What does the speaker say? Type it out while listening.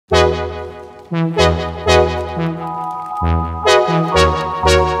What's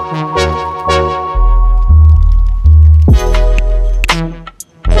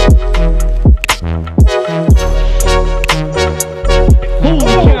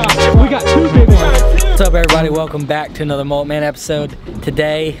up, everybody? Welcome back to another Mullet Man episode.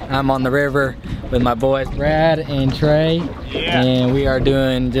 Today I'm on the river with my boys Brad and Trey, and we are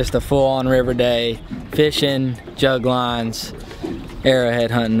doing just a full-on river day, fishing, jug lines, arrowhead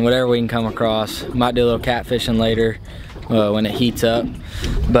hunting, whatever we can come across. Might do a little catfishing later when it heats up,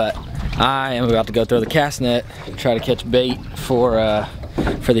 but I am about to go throw the cast net, try to catch bait for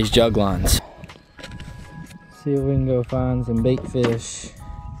these jug lines. See if we can go find some bait fish.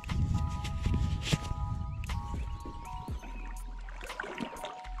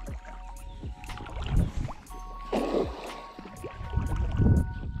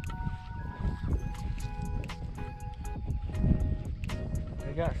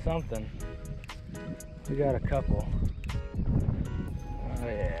 We got something. We got a couple. Oh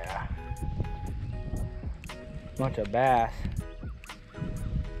yeah. Bunch of bass.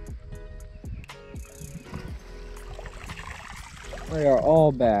 They are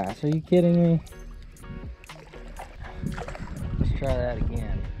all bass. Are you kidding me? Let's try that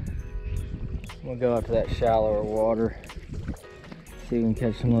again. We'll go up to that shallower water. See if we can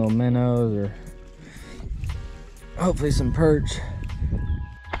catch some little minnows or hopefully some perch.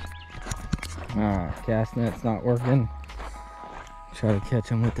 Cast net's not working. Try to catch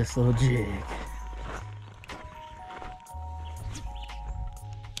them with this little jig.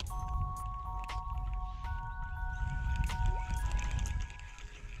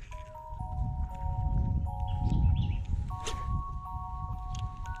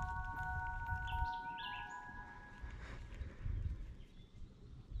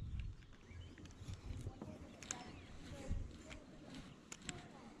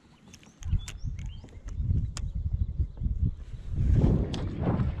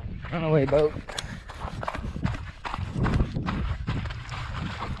 Run away, boat.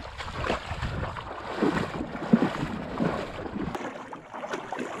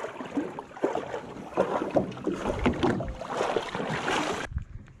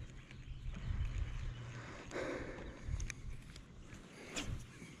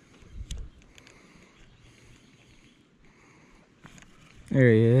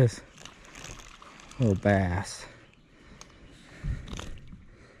 There he is. Little bass.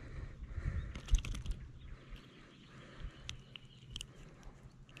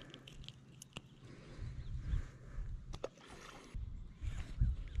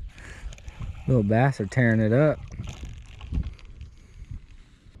 Little bass are tearing it up.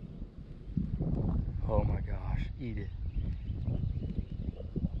 Oh my gosh, eat it.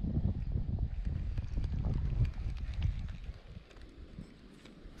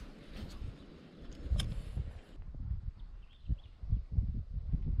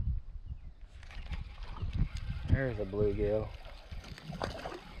 There's a bluegill.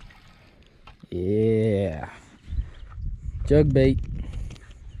 Yeah. Jug bait.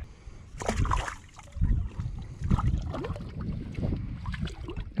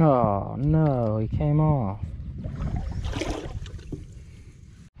 Oh no, he came off.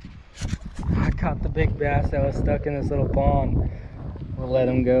 I caught the big bass that was stuck in this little pond. We'll let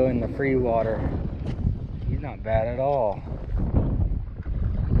him go in the free water. He's not bad at all.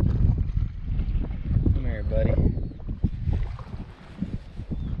 Come here, buddy.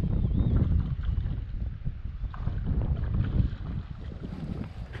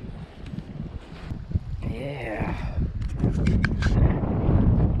 Yeah.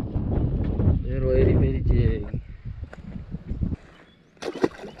 Little itty bitty jig.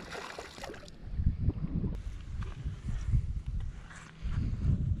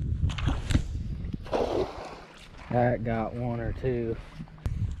 That got one or two.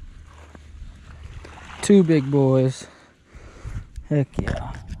 Two big boys. Heck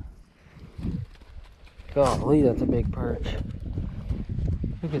yeah. Golly, that's a big perch.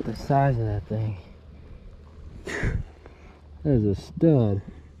 Look at the size of that thing. That is a stud.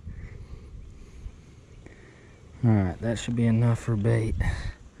 Alright, that should be enough for bait.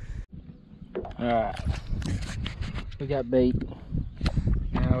 Alright, we got bait.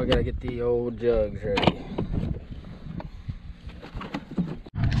 Now we gotta get the old jugs ready.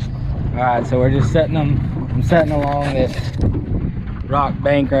 Alright, so we're just setting them. I'm setting along this rock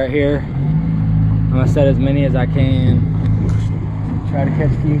bank right here. I'm gonna set as many as I can. Try to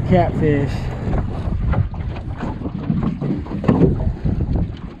catch a few catfish.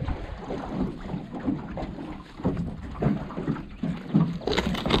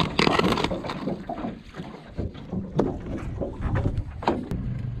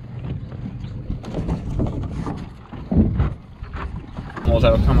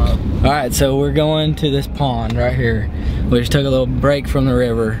 animals that'll come up. All right, so we're going to this pond right here. We just took a little break from the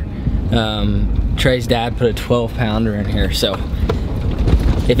river. Trey's dad put a 12-pounder in here, so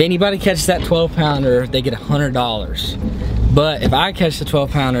if anybody catches that 12-pounder, they get $100. But if I catch the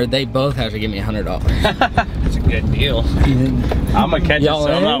 12-pounder, they both have to give me $100. That's a good deal. I'm gonna catch it, so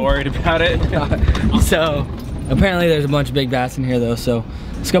I'm not worried about it. So apparently there's a bunch of big bass in here though, so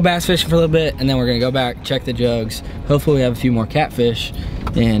let's go bass fishing for a little bit, and then we're gonna go back, check the jugs. Hopefully we have a few more catfish,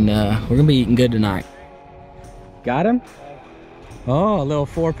 and we're gonna be eating good tonight. Got him? Oh, a little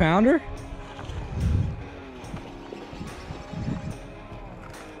 4-pounder.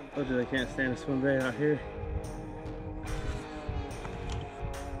 I can't stand a swim bait out here.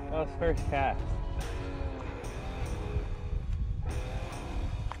 That was first cast.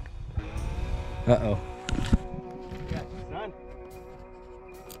 Uh-oh. Yeah, son.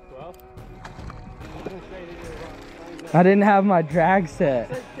 12. I didn't have my drag set.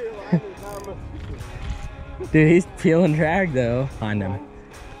 Dude, he's peeling drag though. Find him.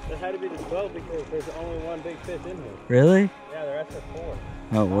 There had to be the 12 because there's only one big fish in here. Really? Yeah, the rest are 4.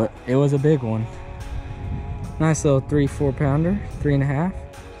 Oh, what? It was a big one. Nice little 3-4 pounder, 3.5.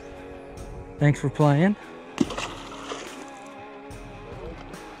 Thanks for playing.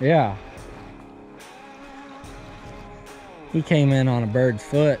 Yeah. He came in on a bird's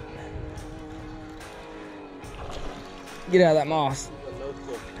foot. Get out of that moss.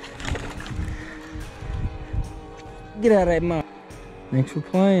 Get out of that moss. Thanks for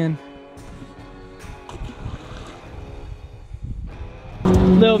playing.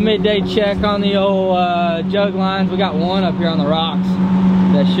 Little midday check on the old jug lines. We got one up here on the rocks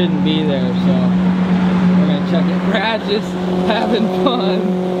that shouldn't be there, so we're gonna check it. Brad's just having fun.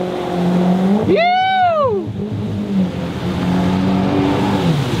 Woo!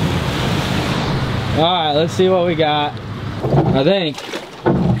 All right, let's see what we got. I think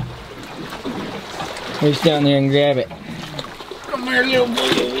reach down there and grab it. Come here, little boy.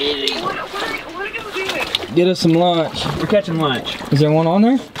 What are you doing? Get us some lunch. We're catching lunch. Is there one on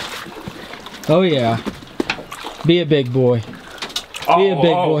there? Oh yeah. Be a big boy. Be a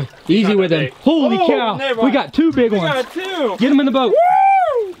big boy. Easy with him. Holy cow. We got 2 big ones. We got 2. Get him in the boat.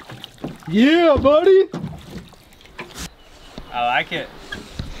 Woo! Yeah, buddy. I like it.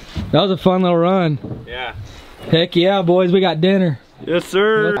 That was a fun little run. Yeah. Heck yeah, boys. We got dinner. Yes,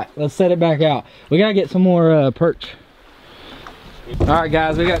 sir. Let's set it back out. We gotta get some more perch. All right,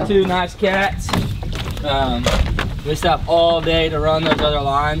 guys. We got 2 nice cats. We still have all day to run those other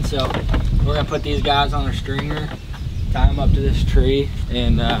lines, so we're gonna put these guys on a stringer, tie them up to this tree,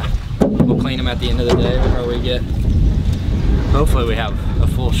 and we'll clean them at the end of the day before we get. Hopefully we have a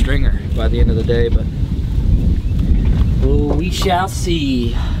full stringer by the end of the day, but we shall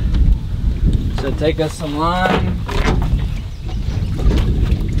see. So take us some line.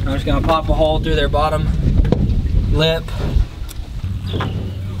 I'm just gonna pop a hole through their bottom lip.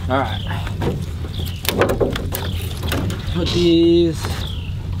 All right. Put these,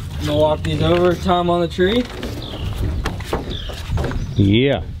 I'm gonna walk these over, tie them on the tree.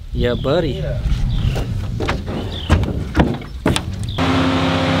 Yeah. Yeah, buddy. Yeah.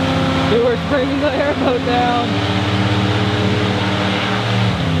 Dude, we're bringing the airboat down.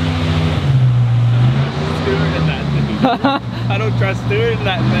 Stewart in that thing. I don't trust Stewart in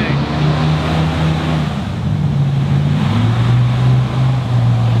that thing.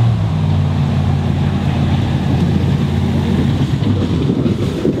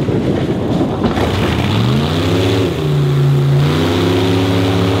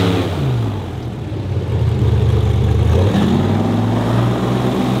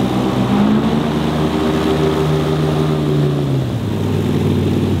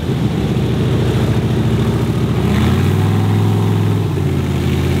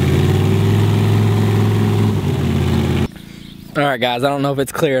 All right, guys, I don't know if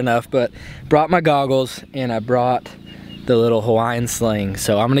it's clear enough, but brought my goggles and I brought the little Hawaiian sling.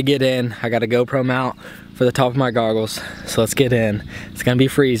 So I'm gonna get in. I got a GoPro mount for the top of my goggles. So let's get in. It's gonna be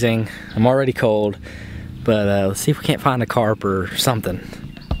freezing. I'm already cold, but let's see if we can't find a carp or something.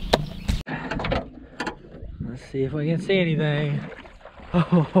 Let's see if we can see anything.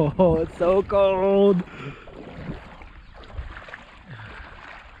 Oh, it's so cold.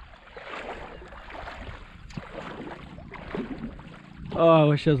 Oh, I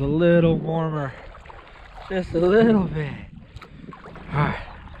wish it was a little warmer. Just a little bit. Alright,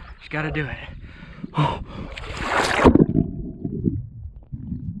 just gotta do it. Oh.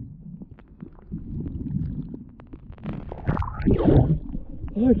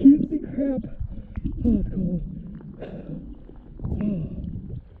 Oh, I can't see crap. Oh, it's cold. Oh.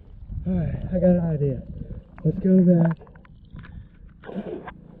 Alright, I got an idea. Let's go back.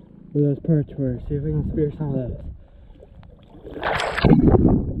 where those perch were. See if we can spear some of those.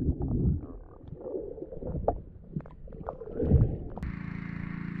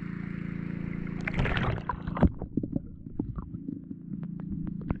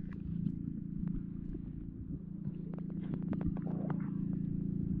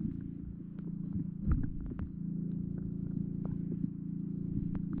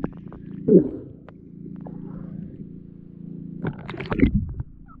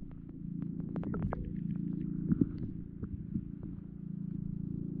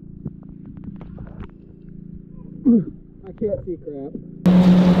 I can't see crap.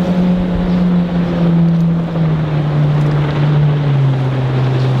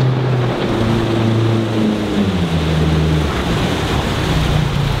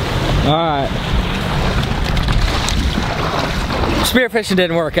 Alright. Spearfishing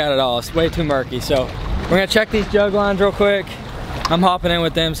didn't work out at all. It's way too murky. So we're gonna check these jug lines real quick. I'm hopping in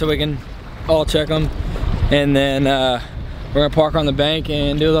with them so we can all check them. And then we're gonna park on the bank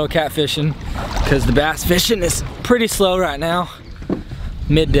and do a little catfishing because the bass fishing is pretty slow right now,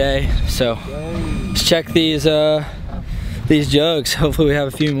 midday. So let's check these jugs. Hopefully we have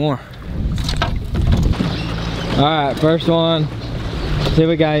a few more. All right, first one. See if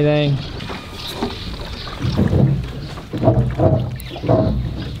we got anything.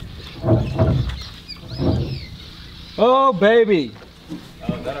 Oh baby!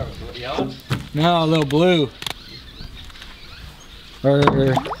 Oh, is that a yellow? No, a little blue. Or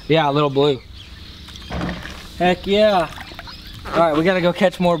yeah, a little blue. Heck yeah. All right, we gotta go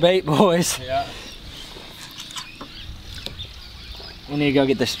catch more bait, boys. Yeah. We need to go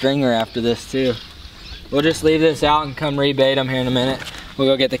get the stringer after this too. We'll just leave this out and come rebait them here in a minute. We'll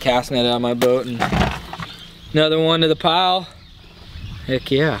go get the cast net out of my boat and another one to the pile. Heck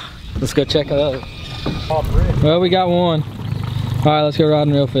yeah. Let's go check it out. Well, we got one. All right, let's go rod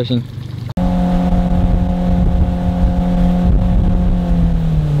and reel fishing.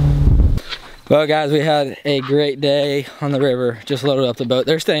 Well guys, we had a great day on the river. Just loaded up the boat.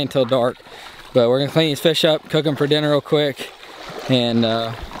 They're staying till dark, but we're gonna clean these fish up, cook them for dinner real quick, and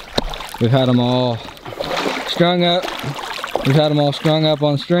we've had them all strung up. We've had them all strung up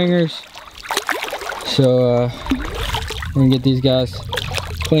on stringers. So we're gonna get these guys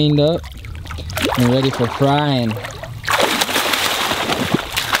cleaned up and ready for frying.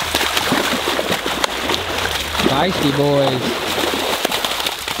 Feisty boys.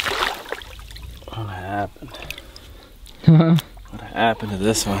 What happened to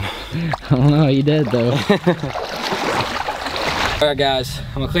this one? I don't know, you did though. Alright guys,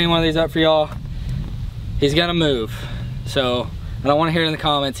 I'm gonna clean one of these up for y'all. He's gonna move. So I don't want to hear it in the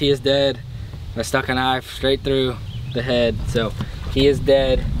comments, he is dead. I stuck a knife straight through the head, so he is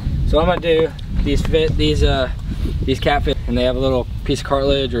dead. So what I'm gonna do, these catfish, and they have a little piece of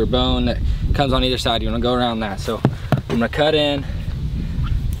cartilage or bone that comes on either side. You wanna go around that. So I'm gonna cut in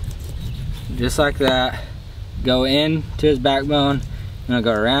just like that. Go into his backbone. I'm gonna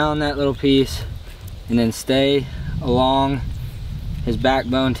go around that little piece and then stay along his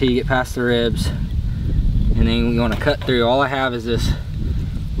backbone till you get past the ribs. And then you wanna cut through. All I have is this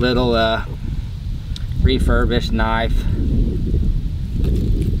little refurbished knife.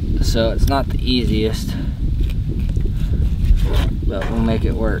 So it's not the easiest, but we'll make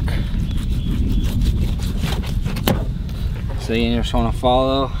it work. So you just wanna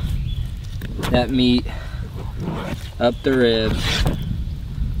follow that meat up the ribs,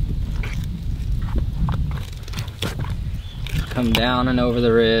 come down and over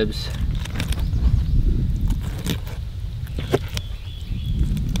the ribs,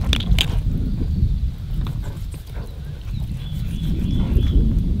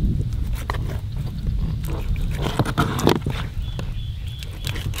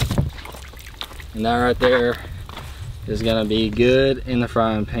 and that right there is gonna be good in the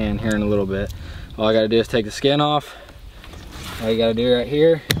frying pan here in a little bit. All I gotta do is take the skin off. All you gotta do right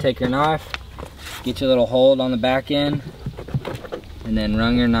here, take your knife, get your little hold on the back end, and then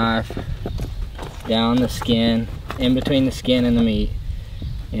run your knife down the skin, in between the skin and the meat,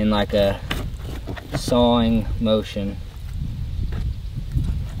 in like a sawing motion.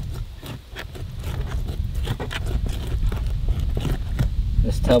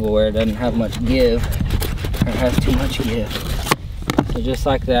 This Tupperware doesn't have much give, or it has too much give. So just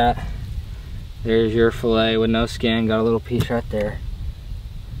like that. There's your fillet with no skin, got a little piece right there.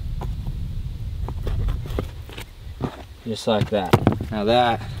 Just like that. Now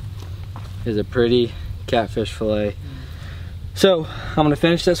that is a pretty catfish fillet. So I'm gonna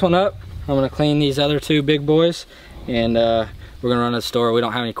finish this one up. I'm gonna clean these other two big boys, and we're gonna run to the store. We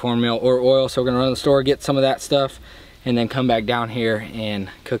don't have any cornmeal or oil, so we're gonna run to the store, get some of that stuff, and then come back down here and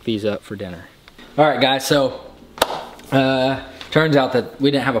cook these up for dinner. All right, guys, so turns out that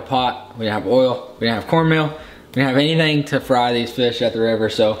we didn't have a pot, we didn't have oil, we didn't have cornmeal, we didn't have anything to fry these fish at the river,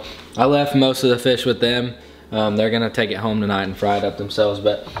 so I left most of the fish with them. They're gonna take it home tonight and fry it up themselves,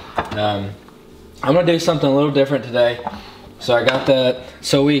 but I'm gonna do something a little different today. So I got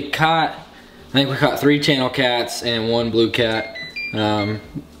so I think we caught 3 channel cats and 1 blue cat.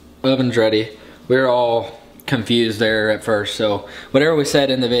 Oven's ready. We were all confused there at first, so whatever we said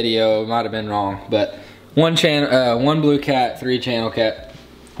in the video might have been wrong, but 1 blue cat, 3 channel cat,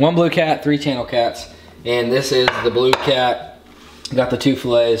 1 blue cat, 3 channel cats, and this is the blue cat. Got the 2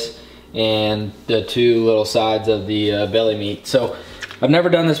 fillets and the 2 little sides of the belly meat. So I've never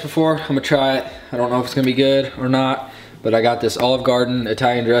done this before. I'm gonna try it. I don't know if it's gonna be good or not, but I got this Olive Garden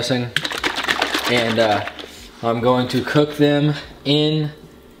Italian dressing, and I'm going to cook them in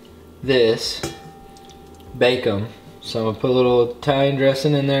this, bake them. So I'm gonna put a little Italian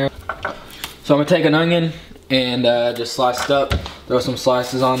dressing in there. So I'm gonna take an onion and just slice it up, throw some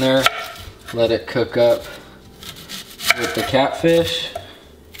slices on there, let it cook up with the catfish.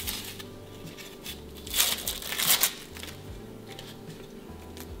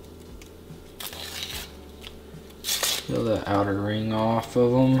 Peel the outer ring off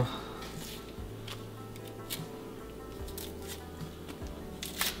of them.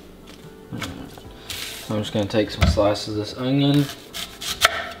 So I'm just going to take some slices of this onion.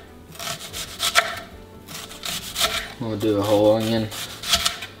 We'll do a whole onion.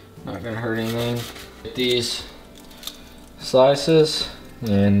 Not going to hurt anything. Get these slices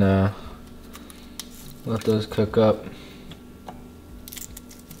and let those cook up.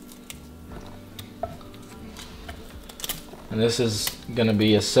 And this is going to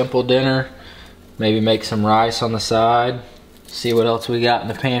be a simple dinner. Maybe make some rice on the side. See what else we got in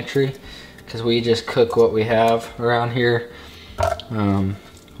the pantry, because we just cook what we have around here.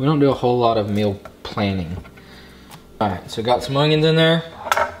 We don't do a whole lot of meal planning. Alright, so got some onions in there.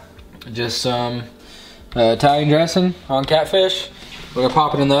 Just some Italian dressing on catfish. We're gonna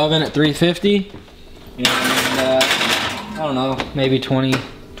pop it in the oven at 350. And I don't know, maybe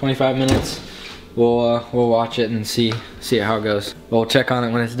 20-25 minutes. We'll watch it and see how it goes. We'll check on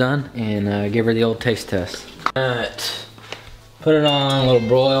it when it's done and give her the old taste test. Alright, put it on, a little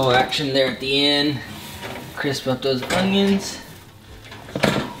broil action there at the end. Crisp up those onions.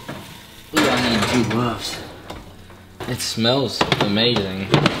 Ooh, I need 2 gloves. It smells amazing.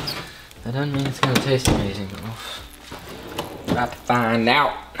 That doesn't mean it's gonna taste amazing though. About to find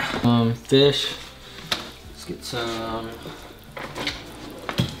out. Fish. Let's get some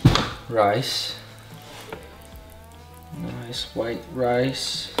rice. Nice white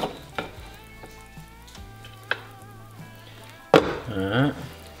rice. Alright.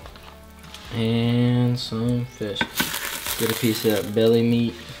 And some fish. Get a piece of that belly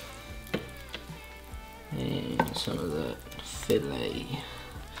meat. And some of that fillet.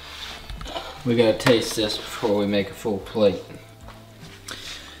 We gotta taste this before we make a full plate.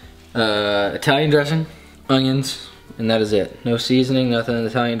 Italian dressing, onions, and that is it. No seasoning, nothing. The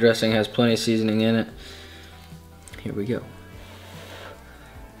Italian dressing has plenty of seasoning in it. Here we go.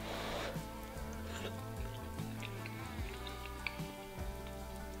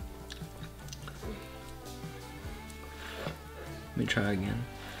 Let me try again.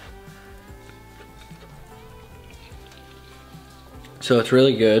 So it's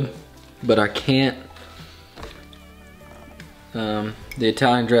really good, but I can't, the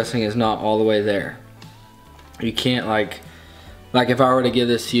Italian dressing is not all the way there. You can't like if I were to give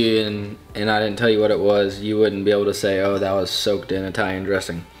this to you and I didn't tell you what it was, you wouldn't be able to say, oh, that was soaked in Italian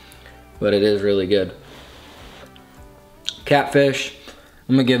dressing. But it is really good. Catfish,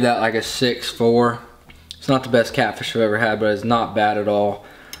 I'm gonna give that like a 6.4. It's not the best catfish I've ever had, but it's not bad at all.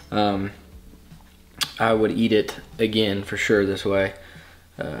 I would eat it again for sure this way.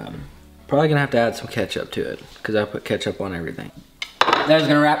 Probably gonna have to add some ketchup to it because I put ketchup on everything. That is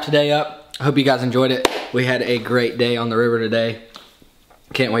gonna wrap today up. I hope you guys enjoyed it. We had a great day on the river today.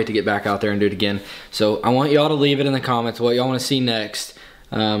 Can't wait to get back out there and do it again. So I want y'all to leave it in the comments what y'all want to see next.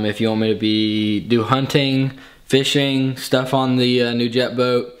 If you want me to do hunting, fishing, stuff on the new jet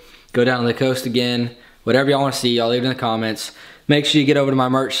boat, go down to the coast again, whatever y'all want to see, y'all leave it in the comments. Make sure you get over to my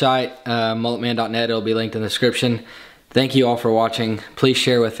merch site, mulletman.net. It'll be linked in the description. Thank you all for watching. Please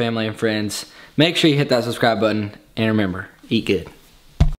share with family and friends. Make sure you hit that subscribe button. And remember, eat good.